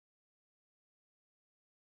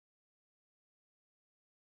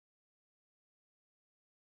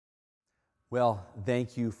Well,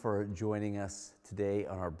 thank you for joining us today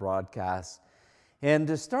on our broadcast. And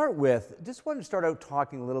to start with, just want to start out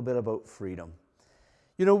talking a little bit about freedom.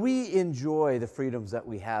 You know, we enjoy the freedoms that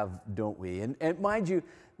we have, don't we? And mind you,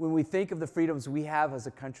 when we think of the freedoms we have as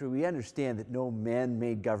a country, we understand that no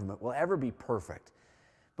man-made government will ever be perfect.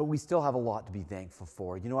 But we still have a lot to be thankful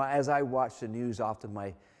for. You know, as I watch the news, often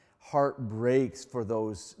my heart breaks for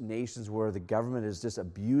those nations where the government is just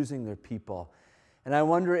abusing their people. And I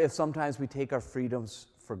wonder if sometimes we take our freedoms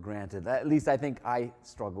for granted. At least I think I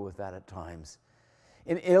struggle with that at times.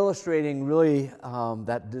 In illustrating really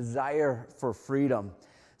that desire for freedom,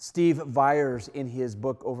 Steve Viers, in his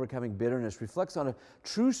book Overcoming Bitterness, reflects on a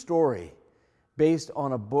true story based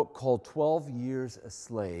on a book called 12 Years a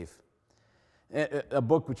Slave, a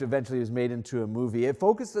book which eventually was made into a movie. It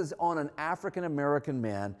focuses on an African-American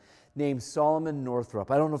man named Solomon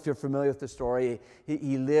Northup. I don't know if you're familiar with the story.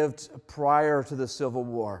 He lived prior to the Civil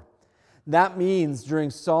War. That means during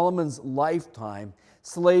Solomon's lifetime,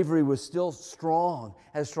 slavery was still strong,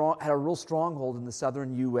 had a real stronghold in the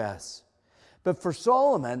southern U.S. But for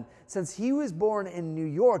Solomon, since he was born in New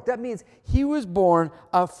York, that means he was born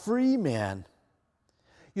a free man.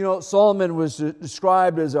 You know, Solomon was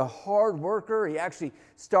described as a hard worker. He actually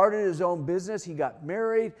started his own business. He got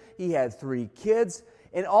married. He had 3 kids.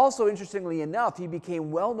 And also, interestingly enough, he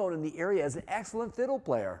became well known in the area as an excellent fiddle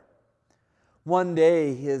player. One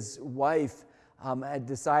day, his wife had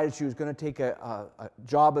decided she was going to take a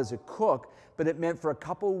job as a cook, but it meant for a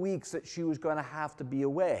couple weeks that she was going to have to be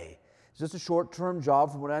away. It's just a short-term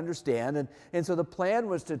job from what I understand. And so the plan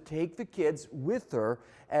was to take the kids with her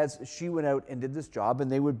as she went out and did this job,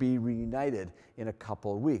 and they would be reunited in a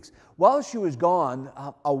couple of weeks. While she was gone,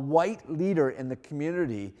 a white leader in the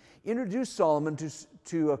community introduced Solomon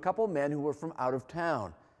to a couple of men who were from out of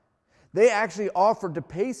town. They actually offered to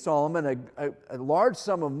pay Solomon a large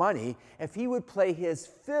sum of money if he would play his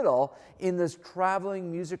fiddle in this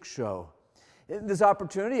traveling music show. This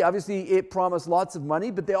opportunity, obviously, it promised lots of money,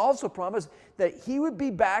 but they also promised that he would be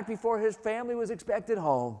back before his family was expected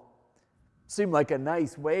home. Seemed like a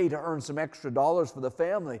nice way to earn some extra dollars for the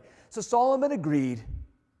family. So Solomon agreed.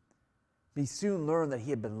 He soon learned that he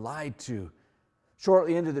had been lied to.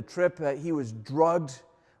 Shortly into the trip, he was drugged.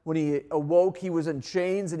 When he awoke, he was in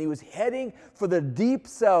chains, and he was heading for the deep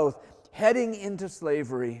south, heading into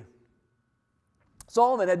slavery.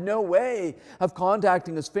 Solomon had no way of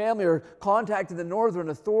contacting his family or contacting the northern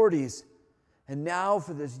authorities. And now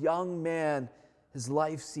for this young man, his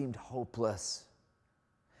life seemed hopeless.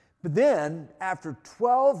 But then, after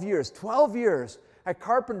 12 years, a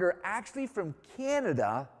carpenter actually from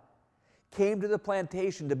Canada came to the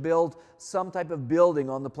plantation to build some type of building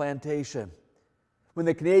on the plantation. When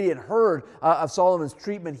the Canadian heard of Solomon's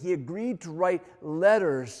treatment, he agreed to write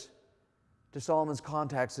letters to Solomon's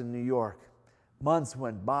contacts in New York. Months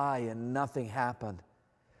went by and nothing happened.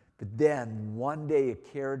 But then one day a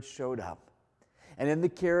carriage showed up. And in the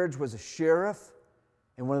carriage was a sheriff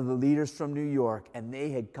and one of the leaders from New York, and they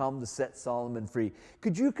had come to set Solomon free.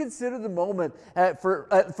 Could you consider the moment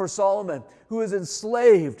for Solomon, who was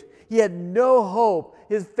enslaved? He had no hope.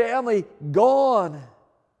 His family gone.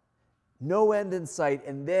 No end in sight.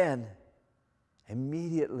 And then,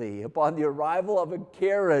 immediately, upon the arrival of a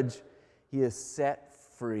carriage, he is set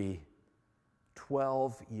free.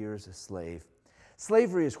 12 years a slave.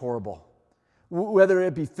 Slavery is horrible. Whether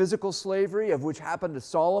it be physical slavery, of which happened to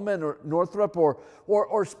Solomon or Northup,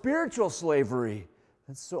 or spiritual slavery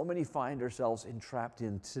that so many find ourselves entrapped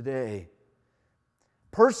in today.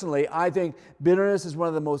 Personally, I think bitterness is one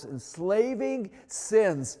of the most enslaving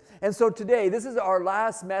sins. And so today, this is our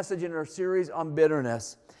last message in our series on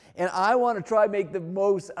bitterness. And I want to try to make the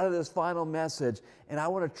most out of this final message. And I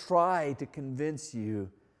want to try to convince you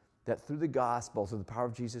that through the gospel, through the power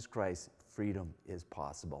of Jesus Christ, freedom is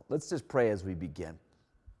possible. Let's just pray as we begin.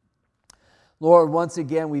 Lord, once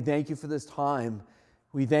again, we thank you for this time.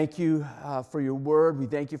 We thank you for your word. We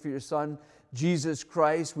thank you for your Son, Jesus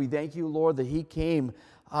Christ. We thank you, Lord, that he came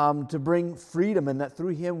to bring freedom, and that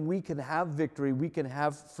through him we can have victory, we can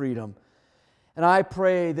have freedom. And I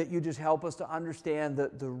pray that you just help us to understand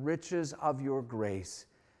the riches of your grace.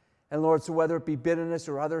 And Lord, so whether it be bitterness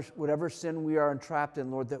or whatever sin we are entrapped in,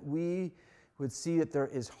 Lord, that we would see that there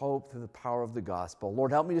is hope through the power of the gospel.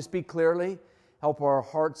 Lord, help me to speak clearly. Help our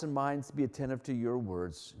hearts and minds to be attentive to your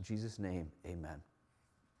words. In Jesus' name, amen.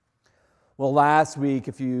 Well, last week,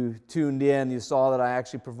 if you tuned in, you saw that I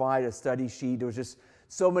actually provide a study sheet. There was just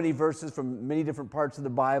so many verses from many different parts of the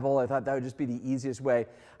Bible. I thought that would just be the easiest way.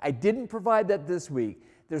 I didn't provide that this week.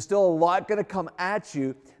 There's still a lot going to come at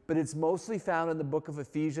you, but it's mostly found in the book of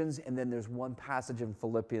Ephesians, and then there's one passage in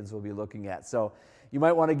Philippians we'll be looking at. So you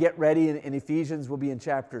might want to get ready in Ephesians. We'll be in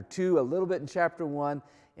chapter 2, a little bit in chapter 1,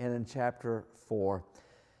 and in chapter 4.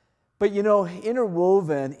 But you know,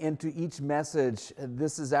 interwoven into each message,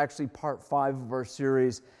 this is actually part 5 of our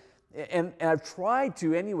series, and I've tried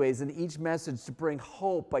to, anyways, in each message to bring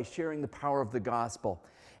hope by sharing the power of the gospel.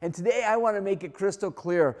 And today I want to make it crystal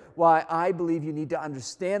clear why I believe you need to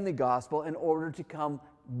understand the gospel in order to come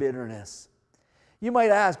bitterness. You might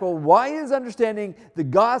ask, well, why is understanding the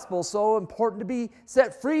gospel so important to be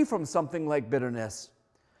set free from something like bitterness?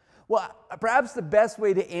 Well, perhaps the best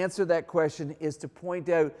way to answer that question is to point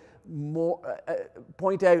out really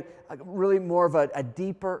more of a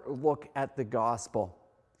deeper look at the gospel.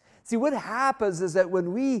 See, what happens is that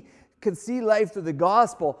when we can see life through the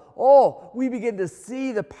gospel, we begin to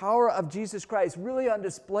see the power of Jesus Christ really on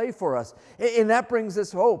display for us. And that brings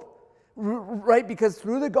us hope, right? Because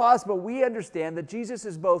through the gospel, we understand that Jesus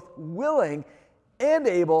is both willing and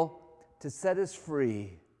able to set us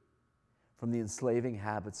free from the enslaving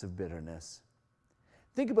habits of bitterness.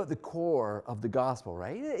 Think about the core of the gospel,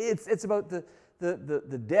 right? It's about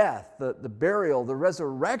the death, the burial, the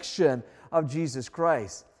resurrection of Jesus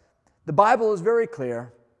Christ. The Bible is very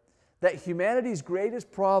clear that humanity's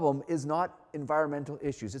greatest problem is not environmental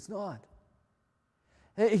issues. It's not.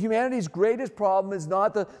 Humanity's greatest problem is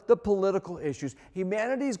not the political issues.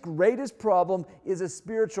 Humanity's greatest problem is a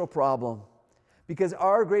spiritual problem, because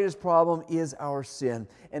our greatest problem is our sin,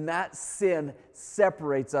 and that sin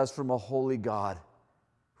separates us from a holy God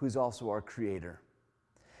who's also our creator.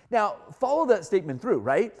 Now, follow that statement through,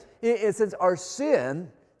 right? Since our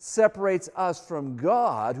sin separates us from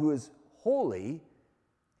God, who is holy,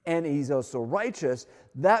 and he's also righteous,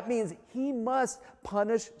 that means he must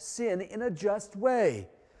punish sin in a just way.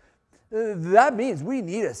 That means we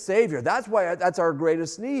need a Savior. That's our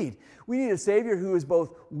greatest need. We need a Savior who is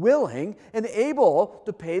both willing and able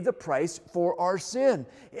to pay the price for our sin.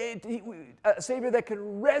 A Savior that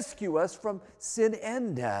can rescue us from sin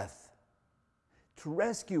and death, to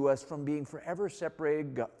rescue us from being forever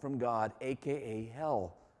separated from God, aka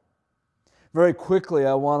hell. Very quickly,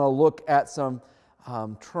 I want to look at some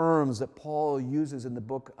terms that Paul uses in the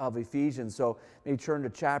book of Ephesians. So maybe turn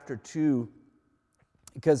to chapter 2,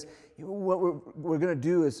 because what we're going to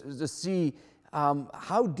do is to see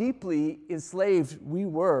how deeply enslaved we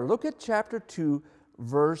were. Look at chapter 2,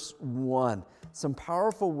 verse 1. Some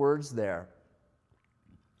powerful words there.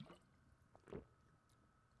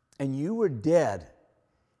 And you were dead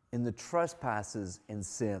in the trespasses and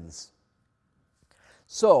sins.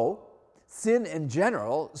 So, sin in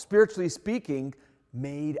general, spiritually speaking,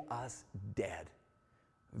 made us dead.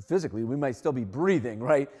 Physically, we might still be breathing,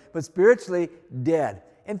 right? But spiritually, dead.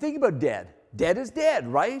 And think about dead. Dead is dead,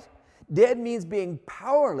 right? Dead means being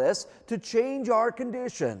powerless to change our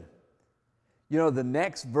condition. You know, the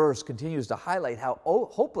next verse continues to highlight how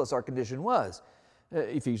hopeless our condition was.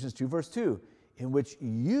 Ephesians 2, verse 2, in which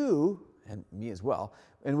you, and me as well,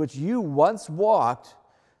 in which you once walked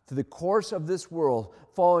through the course of this world,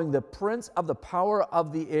 following the prince of the power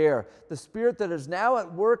of the air, the spirit that is now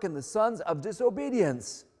at work in the sons of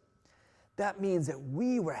disobedience. That means that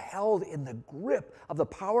we were held in the grip of the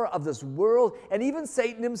power of this world and even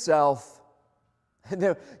Satan himself. And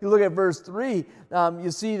then you look at verse 3,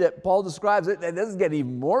 you see that Paul describes it, and this is getting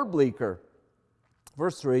even more bleaker.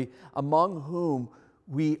 Verse 3, among whom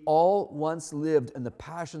we all once lived in the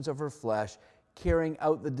passions of our flesh, carrying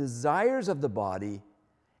out the desires of the body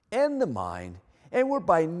and the mind, and were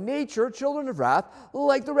by nature children of wrath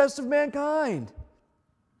like the rest of mankind.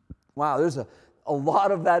 Wow, there's a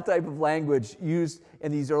lot of that type of language used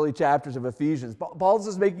in these early chapters of Ephesians. Paul's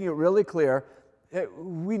just making it really clear that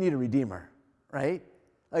we need a redeemer, right?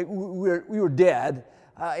 Like we were dead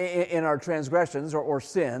in our transgressions or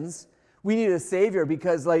sins. We need a Savior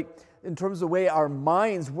because, like, in terms of the way our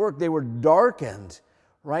minds work, they were darkened,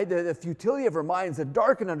 right? The futility of our minds, the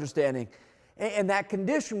darkened understanding. And that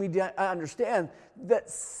condition we understand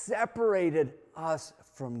that separated us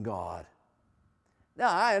from God.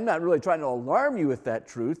 Now, I'm not really trying to alarm you with that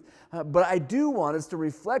truth, but I do want us to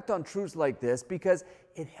reflect on truths like this because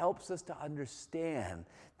it helps us to understand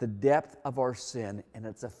the depth of our sin and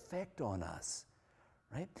its effect on us,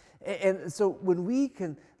 right? And so when we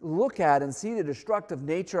can look at and see the destructive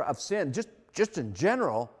nature of sin, just in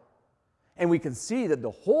general, and we can see that the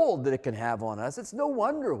hold that it can have on us, it's no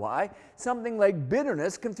wonder why something like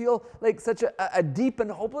bitterness can feel like such a deep and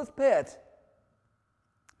hopeless pit.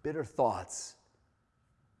 Bitter thoughts,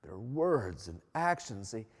 their words and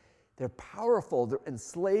actions, they're powerful, they're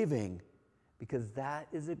enslaving, because that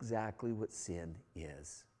is exactly what sin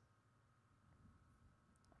is.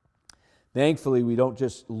 Thankfully, we don't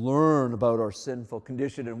just learn about our sinful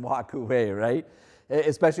condition and walk away, right?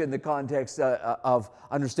 Especially in the context of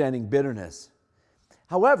understanding bitterness.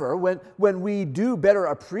 However, when we do better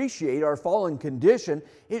appreciate our fallen condition,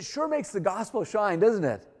 it sure makes the gospel shine, doesn't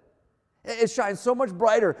it? It shines so much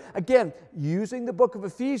brighter. Again, using the book of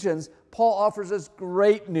Ephesians, Paul offers us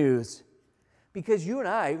great news. Because you and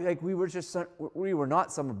I, we were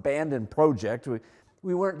not some abandoned project.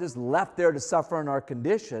 We weren't just left there to suffer in our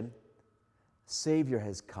condition. Savior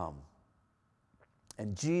has come.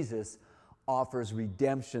 And Jesus offers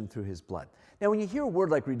redemption through his blood. Now, when you hear a word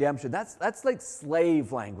like redemption, that's like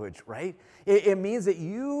slave language, right? It means that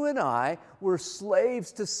you and I were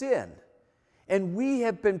slaves to sin. And we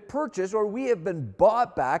have been purchased, or we have been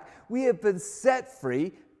bought back, we have been set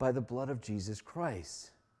free by the blood of Jesus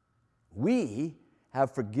Christ. We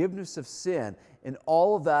have forgiveness of sin, and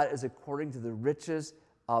all of that is according to the riches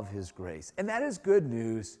of his grace. And that is good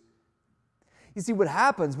news. You see, what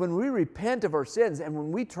happens when we repent of our sins and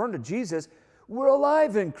when we turn to Jesus, we're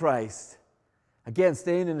alive in Christ. Again,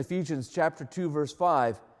 staying in Ephesians chapter 2, verse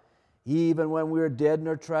 5, even when we were dead in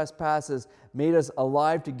our trespasses, made us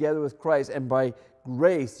alive together with Christ, and by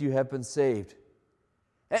grace you have been saved.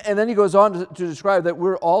 And then he goes on to describe that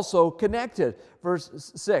we're also connected.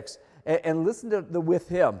 Verse 6, and listen to the with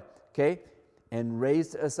him, okay? And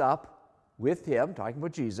raised us up with him, talking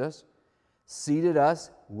about Jesus, seated us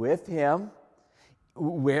with him.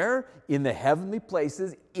 Where? In the heavenly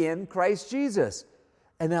places in Christ Jesus.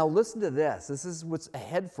 And now listen to this. This is what's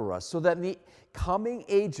ahead for us. So that in the coming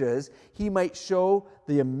ages, he might show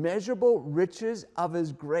the immeasurable riches of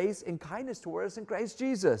his grace and kindness toward us in Christ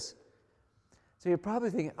Jesus. So you're probably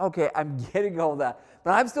thinking, okay, I'm getting all that,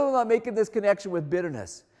 but I'm still not making this connection with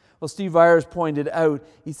bitterness. Well, Steve Vyers pointed out,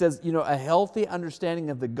 he says, a healthy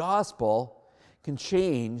understanding of the gospel can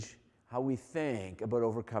change how we think about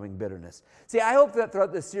overcoming bitterness. See, I hope that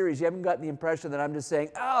throughout this series you haven't gotten the impression that I'm just saying,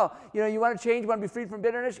 you want to change, you want to be freed from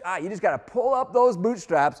bitterness? You just got to pull up those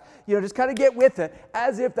bootstraps, just kind of get with it,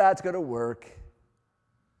 as if that's going to work.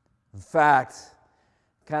 In fact,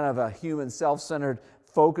 kind of a human self-centered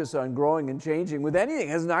focus on growing and changing with anything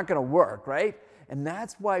is not going to work, right? And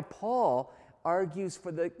that's why Paul argues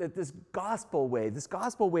for this gospel way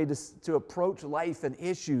to approach life and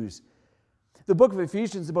issues. The book of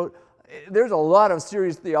Ephesians there's a lot of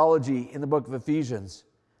serious theology in the book of Ephesians,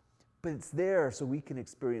 but it's there so we can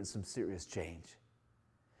experience some serious change.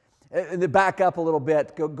 And to back up a little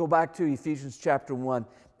bit, go back to Ephesians chapter 1.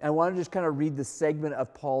 I want to just kind of read the segment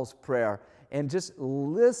of Paul's prayer and just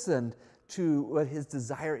listen to what his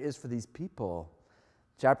desire is for these people.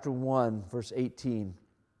 Chapter 1, verse 18.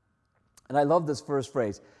 And I love this first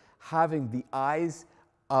phrase, having the eyes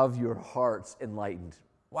of your hearts enlightened.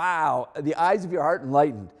 Wow, the eyes of your heart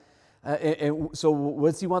enlightened. And so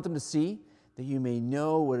what does he want them to see? That you may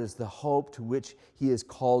know what is the hope to which he has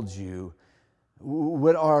called you.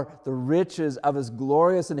 What are the riches of his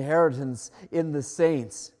glorious inheritance in the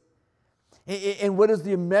saints? And what is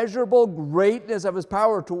the immeasurable greatness of his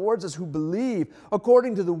power towards us who believe,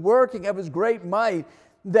 according to the working of his great might,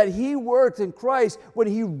 that he worked in Christ when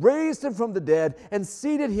he raised him from the dead and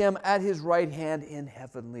seated him at his right hand in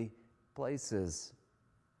heavenly places.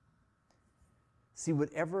 See,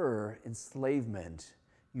 whatever enslavement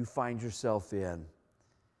you find yourself in,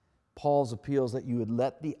 Paul's appeal is that you would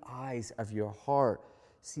let the eyes of your heart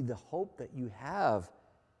see the hope that you have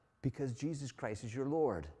because Jesus Christ is your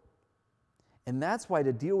Lord. And that's why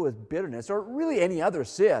to deal with bitterness, or really any other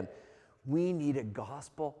sin, we need a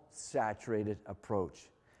gospel-saturated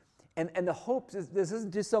approach. And the hope, this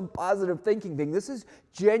isn't just some positive thinking thing. This is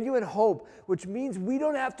genuine hope, which means we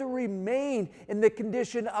don't have to remain in the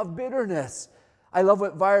condition of bitterness. I love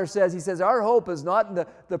what Vyers says. He says, our hope is not in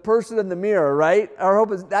the person in the mirror, right?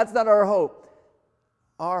 That's not our hope.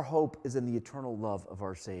 Our hope is in the eternal love of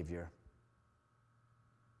our Savior.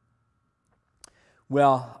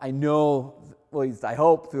 Well, I know, at least I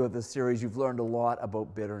hope throughout this series you've learned a lot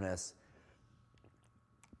about bitterness.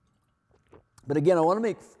 But again, I want to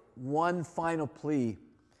make one final plea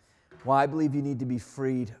why I believe you need to be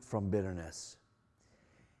freed from bitterness.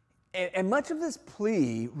 And much of this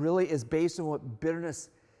plea really is based on what bitterness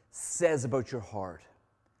says about your heart.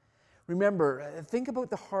 Remember, think about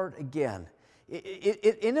the heart again.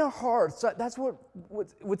 In our hearts, that's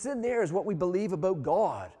what's in there is what we believe about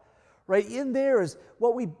God. Right? In there is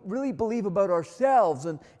what we really believe about ourselves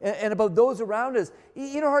and about those around us.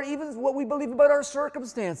 In our heart, even what we believe about our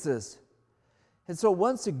circumstances. And so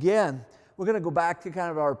once again, we're going to go back to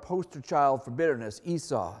kind of our poster child for bitterness,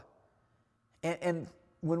 Esau. And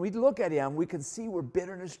when we look at him, we can see where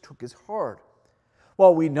bitterness took his heart.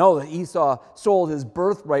 Well, we know that Esau sold his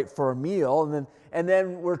birthright for a meal, and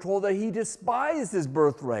then we're told that he despised his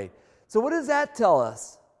birthright. So what does that tell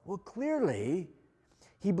us? Well, clearly,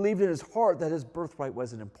 he believed in his heart that his birthright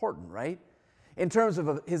wasn't important, right? In terms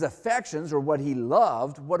of his affections or what he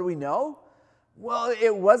loved, what do we know? Well,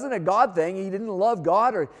 it wasn't a God thing. He didn't love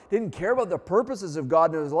God or didn't care about the purposes of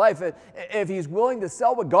God in his life. If he's willing to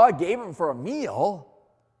sell what God gave him for a meal,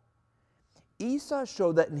 Esau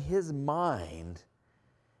showed that in his mind,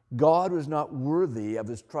 God was not worthy of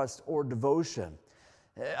his trust or devotion.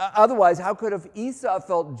 Otherwise, how could have Esau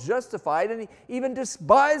felt justified in even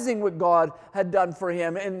despising what God had done for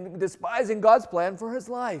him and despising God's plan for his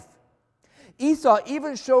life? Esau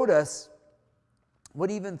even showed us what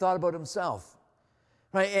he even thought about himself.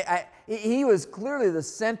 Right? He was clearly the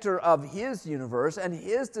center of his universe, and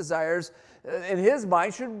his desires in his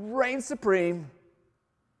mind should reign supreme.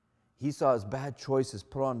 Esau's bad choices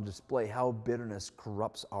put on display how bitterness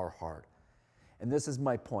corrupts our heart. And this is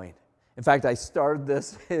my point. In fact, I started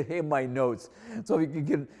this in my notes. So if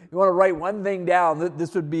you want to write one thing down,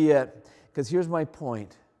 this would be it. Because here's my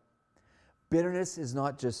point. Bitterness is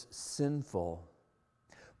not just sinful.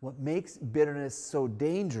 What makes bitterness so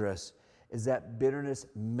dangerous is that bitterness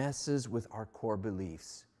messes with our core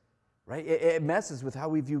beliefs. Right? It messes with how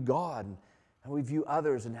we view God, and how we view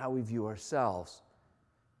others, and how we view ourselves.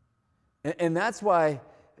 And that's why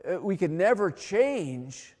we can never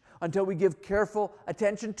change until we give careful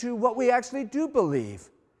attention to what we actually do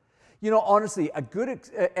believe. You know, honestly, a good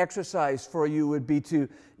exercise for you would be to,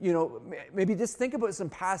 maybe just think about some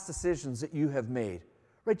past decisions that you have made.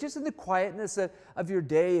 Right? Just in the quietness of your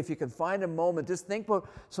day, if you can find a moment, just think about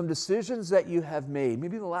some decisions that you have made,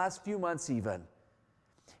 maybe the last few months even,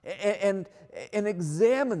 and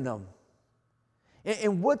examine them.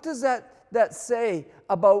 And what does that say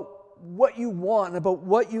about what you want, about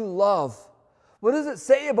what you love? What does it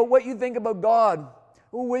say about what you think about God?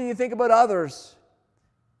 What do you think about others?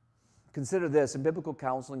 Consider this, in biblical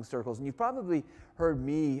counseling circles, and you've probably heard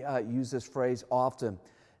me use this phrase often,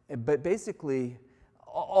 but basically,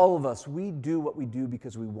 all of us, we do what we do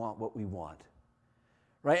because we want what we want.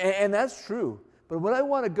 Right? And that's true. But what I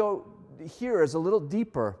want to go here is a little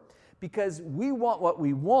deeper, because we want what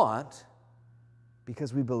we want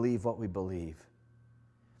because we believe what we believe.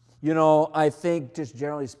 You know, I think, just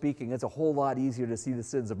generally speaking, it's a whole lot easier to see the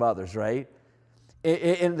sins of others, right?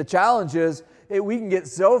 And the challenge is, we can get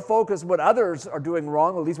so focused what others are doing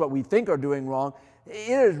wrong, at least what we think are doing wrong,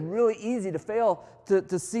 it is really easy to fail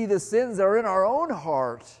to see the sins that are in our own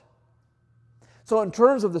heart. So in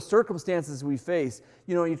terms of the circumstances we face,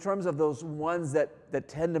 in terms of those ones that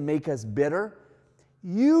tend to make us bitter,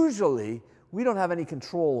 usually we don't have any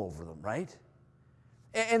control over them, right?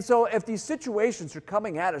 And so if these situations are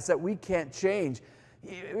coming at us that we can't change,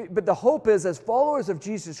 but the hope is, as followers of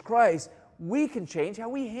Jesus Christ, we can change how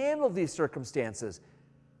we handle these circumstances.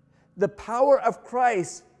 The power of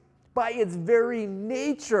Christ, by its very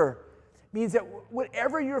nature, means that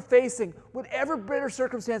whatever you're facing, whatever bitter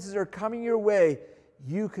circumstances are coming your way,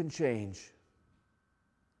 you can change.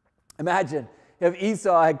 Imagine if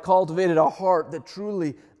Esau had cultivated a heart that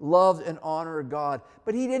truly loved and honored God,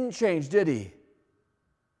 but he didn't change, did he?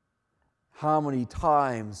 How many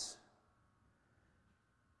times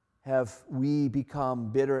have we become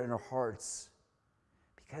bitter in our hearts?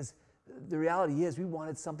 Because the reality is we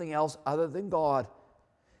wanted something else other than God.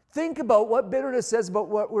 Think about what bitterness says about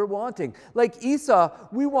what we're wanting. Like Esau,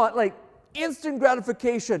 we want instant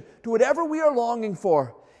gratification to whatever we are longing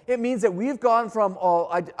for. It means that we've gone from,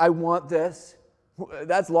 I want this.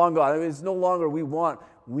 That's long gone. It's no longer we want,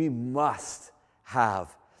 we must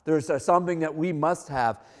have. There's something that we must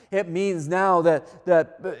have. It means now that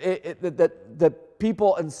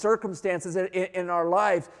people and circumstances in our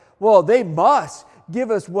lives, well, they must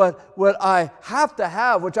give us what I have to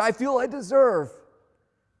have, which I feel I deserve.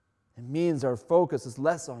 It means our focus is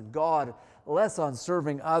less on God, less on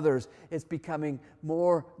serving others. It's becoming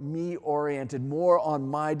more me-oriented, more on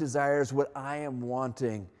my desires, what I am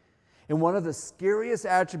wanting. And one of the scariest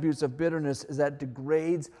attributes of bitterness is that it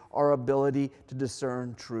degrades our ability to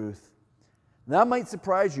discern truth. That might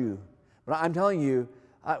surprise you, but I'm telling you,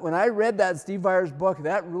 when I read that Steve Veyer's book,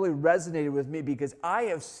 that really resonated with me, because I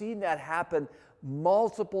have seen that happen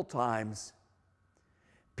multiple times.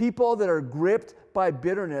 People that are gripped by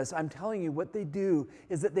bitterness, I'm telling you, what they do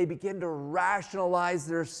is that they begin to rationalize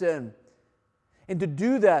their sin. And to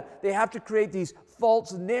do that, they have to create these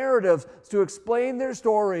false narratives to explain their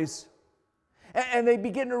stories. And they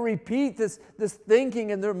begin to repeat this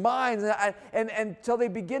thinking in their minds and until they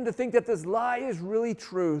begin to think that this lie is really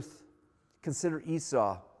truth. Consider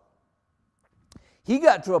Esau. He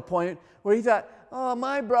got to a point where he thought, oh,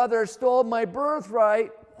 my brother stole my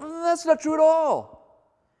birthright. Well, that's not true at all.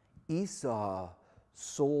 Esau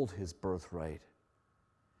sold his birthright.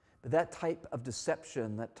 But that type of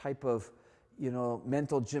deception, that type of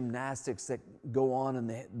mental gymnastics that go on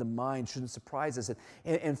in the mind shouldn't surprise us.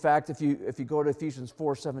 In fact, if you go to Ephesians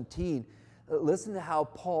 4:17, listen to how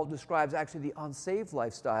Paul describes actually the unsaved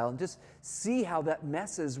lifestyle and just see how that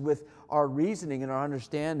messes with our reasoning and our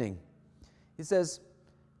understanding. He says,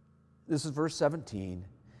 this is verse 17,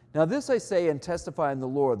 now this I say and testify in the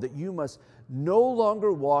Lord, that you must no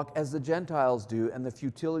longer walk as the Gentiles do and the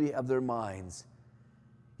futility of their minds.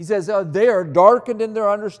 He says, they are darkened in their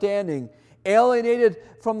understanding, alienated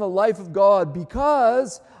from the life of God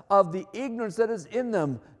because of the ignorance that is in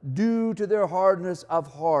them due to their hardness of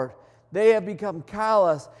heart. They have become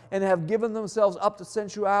callous and have given themselves up to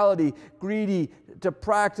sensuality, greedy, to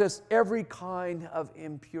practice every kind of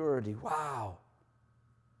impurity. Wow.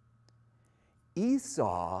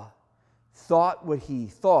 Esau thought what he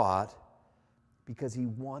thought because he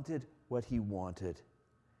wanted what he wanted.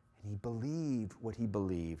 And he believed what he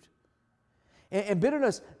believed. And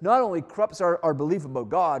bitterness not only corrupts our belief about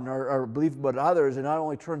God and our belief about others, and not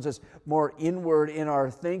only turns us more inward in our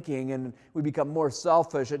thinking and we become more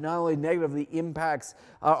selfish, it not only negatively impacts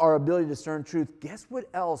our ability to discern truth. Guess what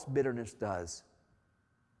else bitterness does?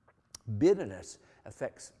 Bitterness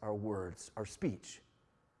affects our words, our speech.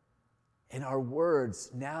 And our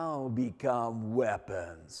words now become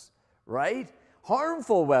weapons, right?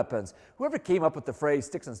 Harmful weapons. Whoever came up with the phrase,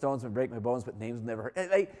 sticks and stones may break my bones, but names will never hurt.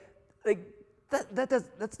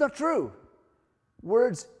 That's not true.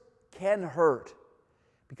 Words can hurt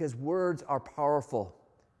because words are powerful.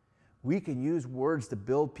 We can use words to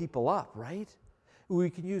build people up, right? We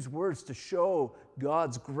can use words to show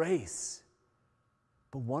God's grace.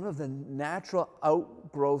 But one of the natural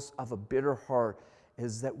outgrowths of a bitter heart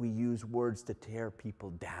is that we use words to tear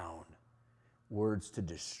people down, words to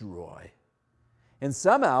destroy. And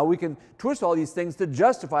somehow we can twist all these things to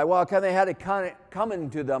justify, well, they had it coming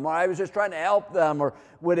to them, or I was just trying to help them, or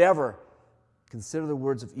whatever. Consider the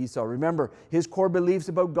words of Esau. Remember, his core beliefs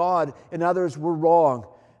about God and others were wrong.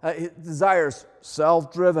 His desires,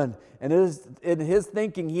 self-driven. And in his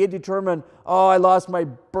thinking, he had determined, oh, I lost my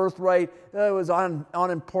birthright. It was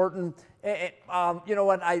unimportant.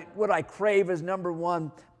 What I crave is number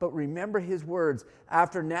one. But remember his words.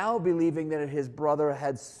 After now believing that his brother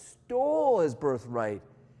had stole his birthright,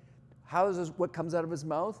 what comes out of his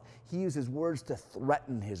mouth? He uses words to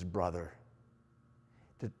threaten his brother,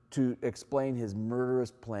 to explain his murderous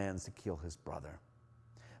plans to kill his brother.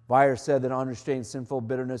 Weyer said that unrestrained sinful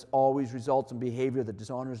bitterness always results in behavior that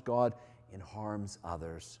dishonors God and harms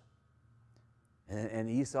others. And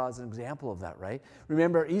Esau is an example of that, right?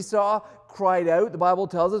 Remember, Esau cried out, the Bible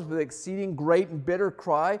tells us, with exceeding great and bitter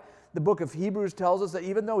cry. The book of Hebrews tells us that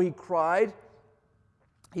even though he cried,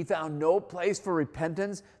 he found no place for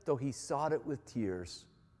repentance, though he sought it with tears.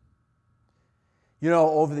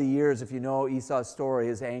 Over the years, if you know Esau's story,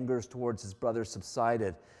 his angers towards his brother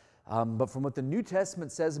subsided. But from what the New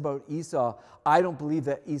Testament says about Esau, I don't believe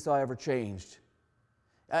that Esau ever changed.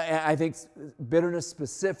 I think bitterness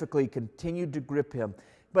specifically continued to grip him.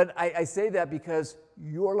 But I say that because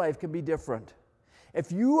your life can be different.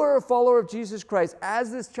 If you are a follower of Jesus Christ, as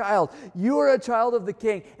this child, you are a child of the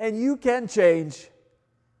King, and you can change.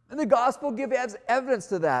 And the gospel gives evidence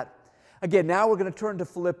to that. Again, now we're going to turn to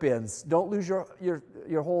Philippians. Don't lose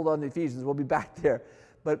your hold on Ephesians. We'll be back there.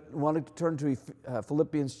 But I want to turn to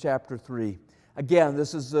Philippians chapter 3. Again,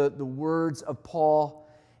 this is the words of Paul.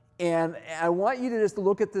 And I want you to just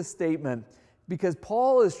look at this statement, because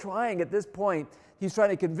Paul is trying at this point, he's trying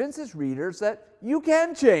to convince his readers that you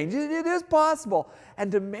can change. It is possible.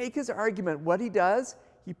 And to make his argument, what he does,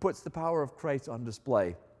 he puts the power of Christ on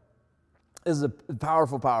display. This is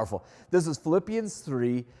powerful. This is Philippians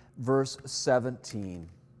 3, verse 17.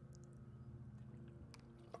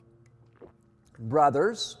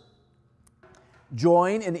 Brothers,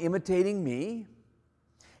 join in imitating me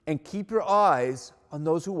and keep your eyes on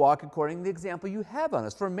those who walk according to the example you have on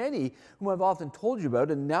us. For many, whom I've often told you about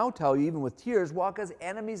and now tell you even with tears, walk as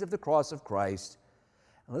enemies of the cross of Christ.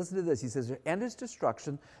 And listen to this. He says, their end is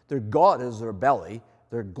destruction, their God is their belly,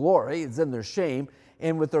 their glory is in their shame,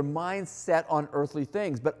 and with their minds set on earthly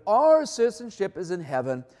things. But our citizenship is in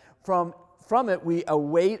heaven. From it we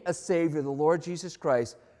await a Savior, the Lord Jesus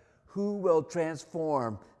Christ, who will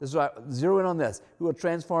transform, this is what I zero in on this, who will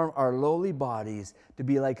transform our lowly bodies to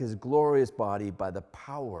be like his glorious body by the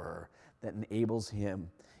power that enables him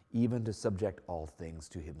even to subject all things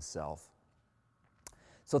to himself.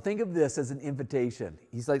 So think of this as an invitation.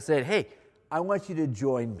 He's like saying, hey, I want you to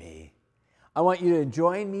join me. I want you to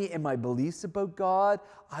join me in my beliefs about God.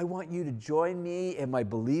 I want you to join me in my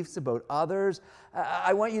beliefs about others.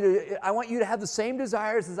 I want you to have the same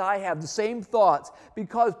desires as I have, the same thoughts,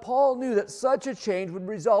 because Paul knew that such a change would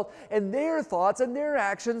result in their thoughts and their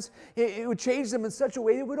actions. It would change them in such a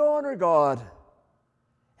way that would honor God.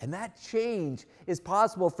 And that change is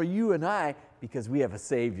possible for you and I because we have a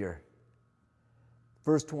Savior.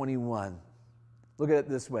 Verse 21, look at it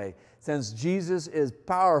this way. Since Jesus is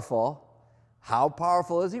powerful, how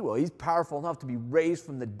powerful is he? Well, he's powerful enough to be raised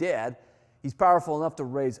from the dead. He's powerful enough to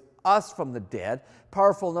raise us from the dead,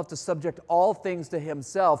 powerful enough to subject all things to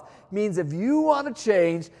himself. Means if you want to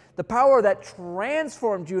change, the power that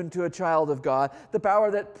transformed you into a child of God, the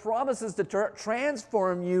power that promises to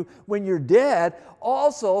transform you when you're dead,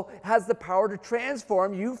 also has the power to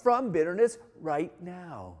transform you from bitterness right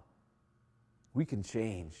now. We can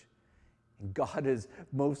change. And God is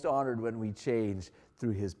most honored when we change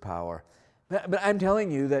through his power. But I'm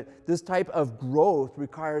telling you that this type of growth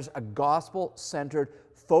requires a gospel-centered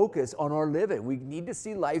focus on our living. We need to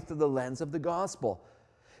see life through the lens of the gospel.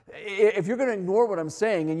 If you're going to ignore what I'm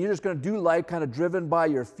saying and you're just going to do life kind of driven by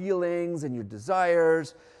your feelings and your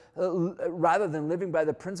desires, rather than living by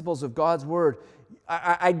the principles of God's word,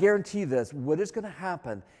 I guarantee this, what is going to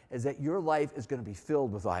happen is that your life is going to be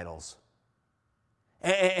filled with idols.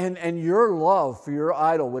 And your love for your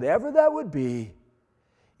idol, whatever that would be,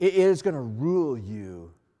 it is going to rule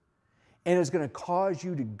you, and it's going to cause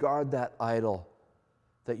you to guard that idol,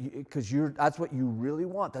 because that's what you really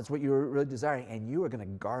want. That's what you're really desiring, and you are going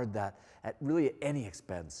to guard that at any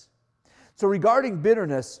expense. So regarding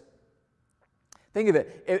bitterness, think of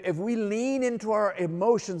it. If we lean into our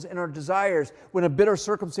emotions and our desires when a bitter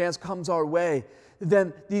circumstance comes our way,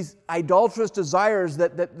 then these idolatrous desires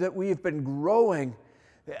that we have been growing,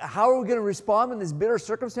 how are we going to respond when these bitter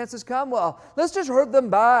circumstances come? Well, let's just hurt them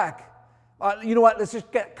back. You know what? Let's just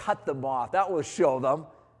cut them off. That will show them.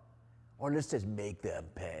 Or let's just make them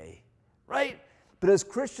pay. Right? But as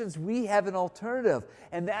Christians, we have an alternative.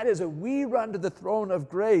 And that is that we run to the throne of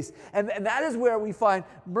grace. And that is where we find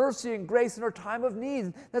mercy and grace in our time of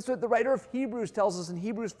need. That's what the writer of Hebrews tells us in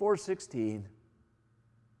Hebrews 4:16.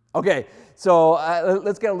 Okay, so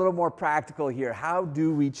let's get a little more practical here. How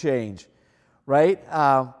do we change? Right?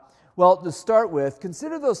 Well, to start with,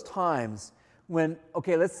 consider those times when,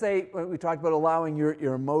 okay, let's say we talked about allowing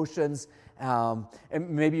your emotions and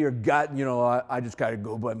maybe your gut, I just got to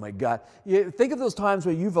go by my gut. Think of those times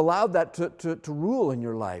where you've allowed that to rule in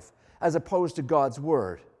your life as opposed to God's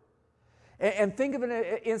word. And think of an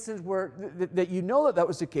instance where that you know that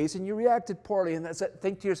was the case and you reacted poorly, and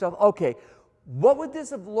think to yourself, okay, what would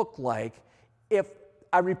this have looked like if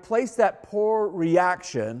I replaced that poor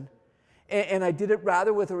reaction and I did it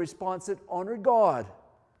rather with a response that honored God?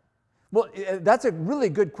 Well, that's a really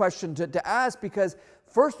good question to ask, because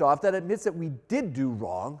first off, that admits that we did do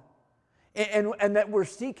wrong and that we're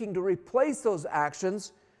seeking to replace those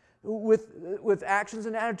actions with actions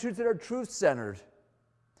and attitudes that are truth-centered.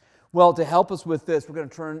 Well, to help us with this, we're going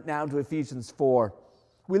to turn now to Ephesians 4.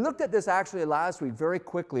 We looked at this actually last week very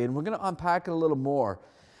quickly, and we're going to unpack it a little more.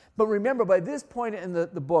 But remember, by this point in the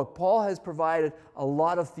book, Paul has provided a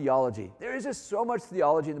lot of theology. There is just so much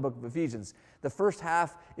theology in the book of Ephesians. The first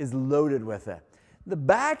half is loaded with it. The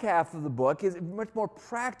back half of the book is much more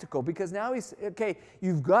practical, because now he's, okay,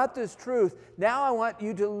 you've got this truth. Now I want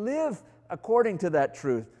you to live according to that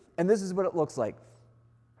truth. And this is what it looks like.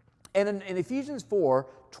 And in Ephesians 4,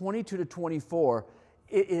 22 to 24,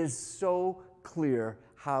 it is so clear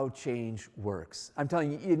how change works. I'm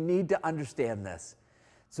telling you, you need to understand this.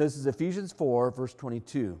 So this is Ephesians 4, verse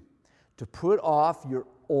 22. To put off your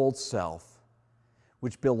old self,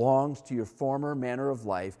 which belongs to your former manner of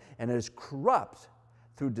life and is corrupt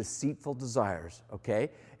through deceitful desires,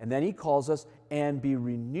 okay? And then he calls us, and be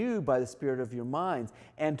renewed by the spirit of your minds,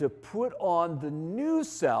 and to put on the new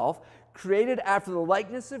self, created after the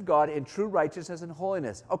likeness of God in true righteousness and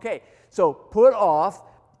holiness. Okay, so put off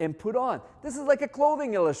and put on. This is like a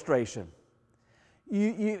clothing illustration.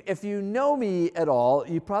 If you know me at all,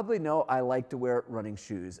 you probably know I like to wear running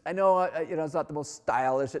shoes. I know, it's not the most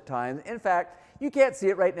stylish at times. In fact, you can't see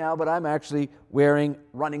it right now, but I'm actually wearing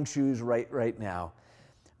running shoes right now.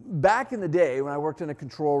 Back in the day when I worked in a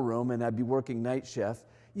control room and I'd be working night shift,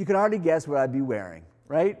 you could hardly guess what I'd be wearing,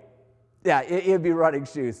 right? Yeah, it'd be running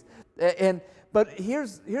shoes. But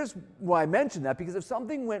here's why I mention that, because if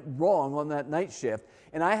something went wrong on that night shift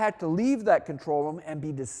and I had to leave that control room and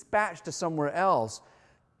be dispatched to somewhere else,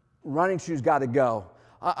 running shoes got to go.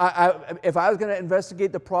 If I was going to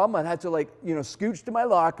investigate the problem, I'd have to scooch to my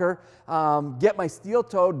locker, get my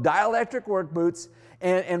steel-toed dielectric work boots,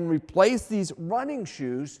 and replace these running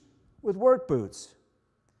shoes with work boots.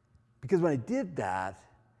 Because when I did that,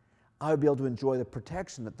 I would be able to enjoy the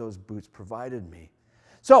protection that those boots provided me.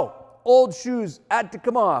 So, old shoes had to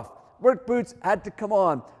come off. Work boots had to come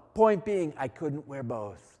on. Point being, I couldn't wear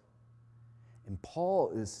both. And Paul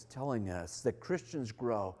is telling us that Christians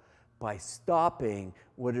grow by stopping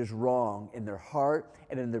what is wrong in their heart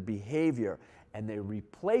and in their behavior, and they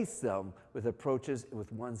replace them with approaches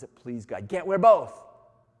with ones that please God. You can't wear both.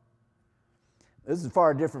 This is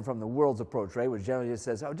far different from the world's approach, right? Which generally just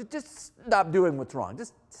says, "Oh, just stop doing what's wrong.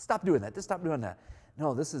 Just stop doing that. Just stop doing that."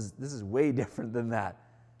 No, this is way different than that.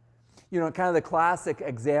 Kind of the classic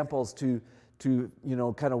examples to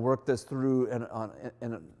kind of work this through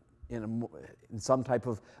in some type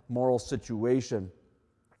of moral situation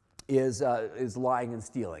is lying and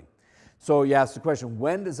stealing. So you ask the question,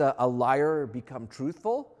 when does a liar become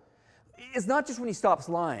truthful? It's not just when he stops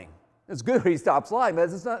lying. It's good when he stops lying, but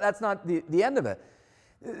that's not the end of it.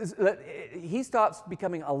 He stops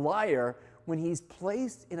becoming a liar when he's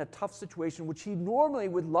placed in a tough situation which he normally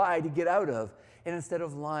would lie to get out of, and instead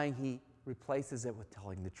of lying, he replaces it with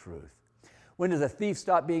telling the truth. When does a thief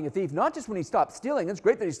stop being a thief? Not just when he stops stealing. It's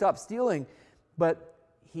great that he stops stealing, but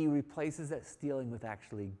he replaces that stealing with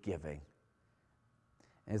actually giving.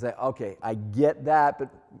 And he's like, okay, I get that, but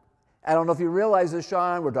I don't know if you realize this,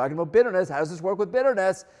 Shawn. We're talking about bitterness. How does this work with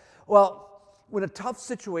bitterness? Well, when a tough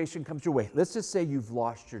situation comes your way, let's just say you've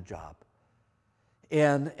lost your job.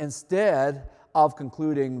 And instead of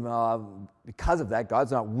concluding, because of that,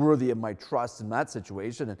 God's not worthy of my trust in that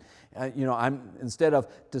situation, and instead of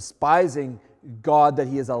despising God that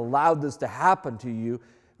He has allowed this to happen to you,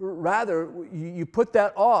 rather you put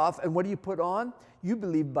that off, and what do you put on? You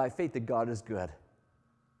believe by faith that God is good.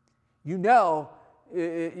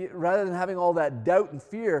 Rather than having all that doubt and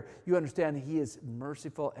fear, you understand that He is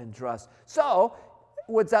merciful and just. So,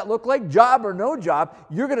 what's that look like? Job or no job,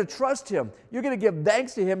 you're going to trust Him. You're going to give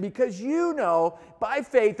thanks to Him because you know by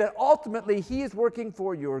faith that ultimately He is working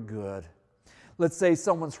for your good. Let's say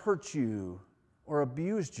someone's hurt you or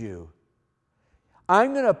abused you.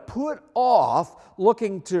 I'm going to put off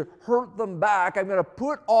looking to hurt them back. I'm going to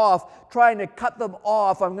put off trying to cut them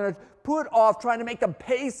off. I'm going to put off trying to make them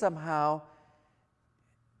pay somehow.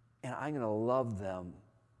 And I'm going to love them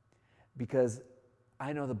because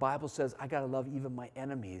I know the Bible says I got to love even my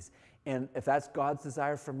enemies. And if that's God's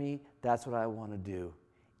desire for me, that's what I want to do,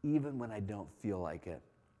 even when I don't feel like it.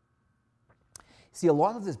 See, a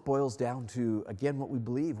lot of this boils down to, again, what we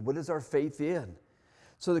believe. What is our faith in?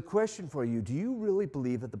 So the question for you, do you really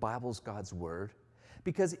believe that the Bible is God's Word?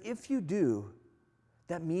 Because if you do,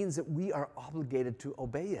 that means that we are obligated to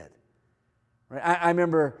obey it. Right? I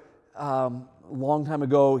remember a long time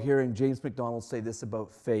ago hearing James MacDonald say this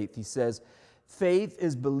about faith. He says, faith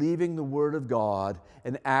is believing the Word of God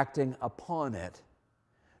and acting upon it,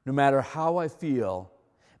 no matter how I feel,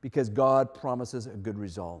 because God promises a good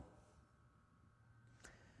result.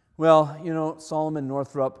 Well, Solomon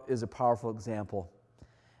Northrop is a powerful example.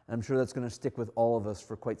 I'm sure that's going to stick with all of us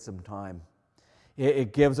for quite some time.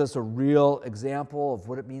 It gives us a real example of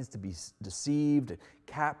what it means to be deceived,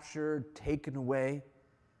 captured, taken away.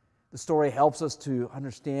 The story helps us to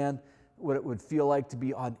understand what it would feel like to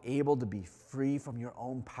be unable to be free from your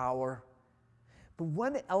own power. But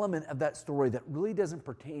one element of that story that really doesn't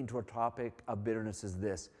pertain to our topic of bitterness is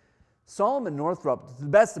this. Solomon Northrop, to the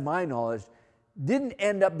best of my knowledge, didn't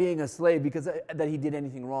end up being a slave because that he did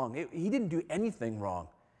anything wrong. He didn't do anything wrong.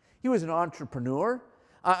 He was an entrepreneur.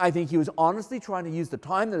 I think he was honestly trying to use the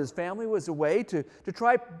time that his family was away to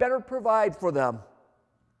try better provide for them.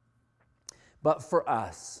 But for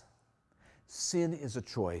us, sin is a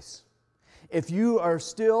choice. If you are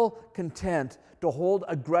still content to hold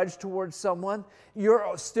a grudge towards someone,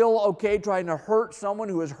 you're still okay trying to hurt someone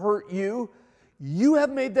who has hurt you, you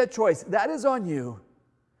have made that choice. That is on you.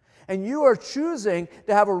 And you are choosing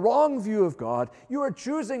to have a wrong view of God. You are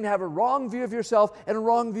choosing to have a wrong view of yourself and a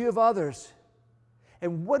wrong view of others.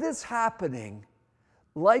 And what is happening,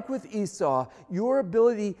 like with Esau, your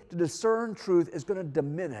ability to discern truth is going to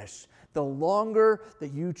diminish the longer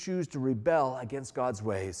that you choose to rebel against God's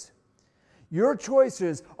ways. Your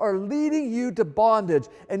choices are leading you to bondage,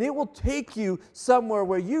 and it will take you somewhere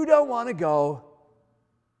where you don't want to go.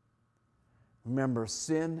 Remember,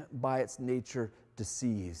 sin by its nature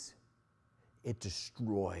deceives. It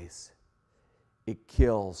destroys. It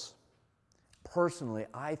kills. Personally,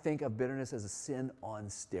 I think of bitterness as a sin on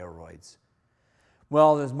steroids.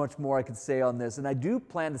 Well, there's much more I could say on this, and I do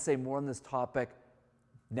plan to say more on this topic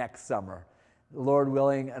next summer. Lord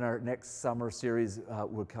willing, in our next summer series,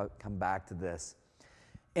 we'll come back to this.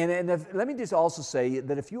 Let me just also say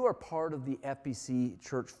that if you are part of the FBC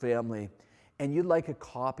church family and you'd like a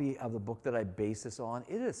copy of the book that I base this on,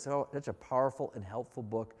 it is such a powerful and helpful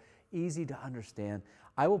book, easy to understand.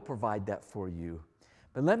 I will provide that for you.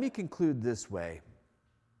 But let me conclude this way.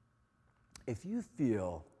 If you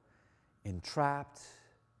feel entrapped,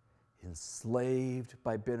 enslaved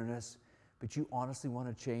by bitterness, but you honestly want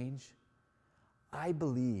to change, I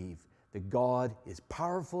believe that God is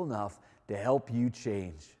powerful enough to help you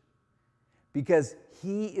change, because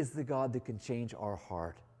He is the God that can change our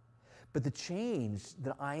heart. But the change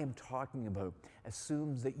that I am talking about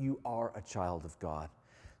assumes that you are a child of God.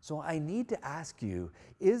 So I need to ask you,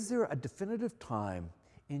 is there a definitive time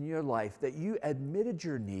in your life that you admitted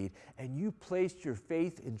your need and you placed your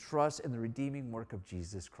faith and trust in the redeeming work of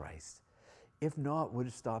Jesus Christ? If not, what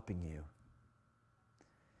is stopping you?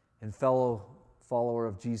 And fellow follower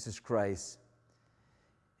of Jesus Christ,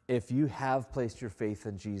 if you have placed your faith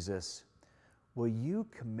in Jesus, will you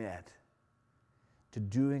commit to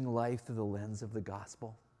doing life through the lens of the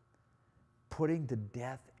gospel? Putting to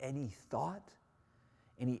death any thought,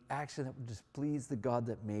 any action that would displease the God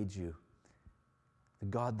that made you. The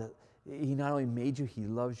God that He not only made you, He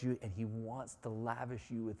loves you, and He wants to lavish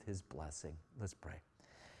you with His blessing. Let's pray.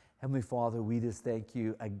 Heavenly Father, we just thank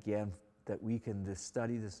you again that we can just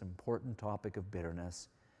study this important topic of bitterness.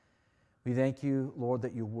 We thank you, Lord,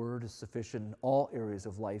 that your word is sufficient in all areas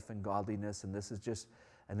of life and godliness, and this is just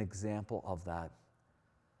an example of that.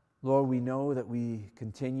 Lord, we know that we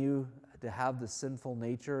continue to have the sinful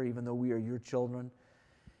nature, even though we are your children.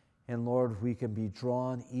 And Lord, we can be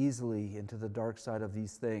drawn easily into the dark side of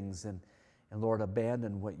these things and Lord,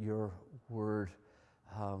 abandon what your word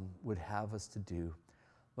would have us to do.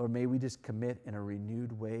 Lord, may we just commit in a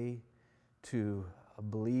renewed way to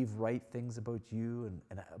believe right things about you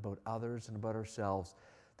and about others and about ourselves,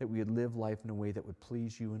 that we would live life in a way that would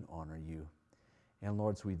please you and honor you. And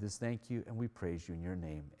Lord, so we just thank you and we praise you in your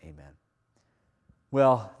name. Amen.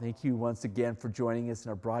 Well, thank you once again for joining us in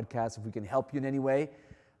our broadcast. If we can help you in any way,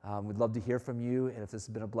 we'd love to hear from you. And if this has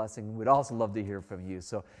been a blessing, we'd also love to hear from you.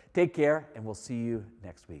 So take care, and we'll see you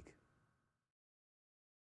next week.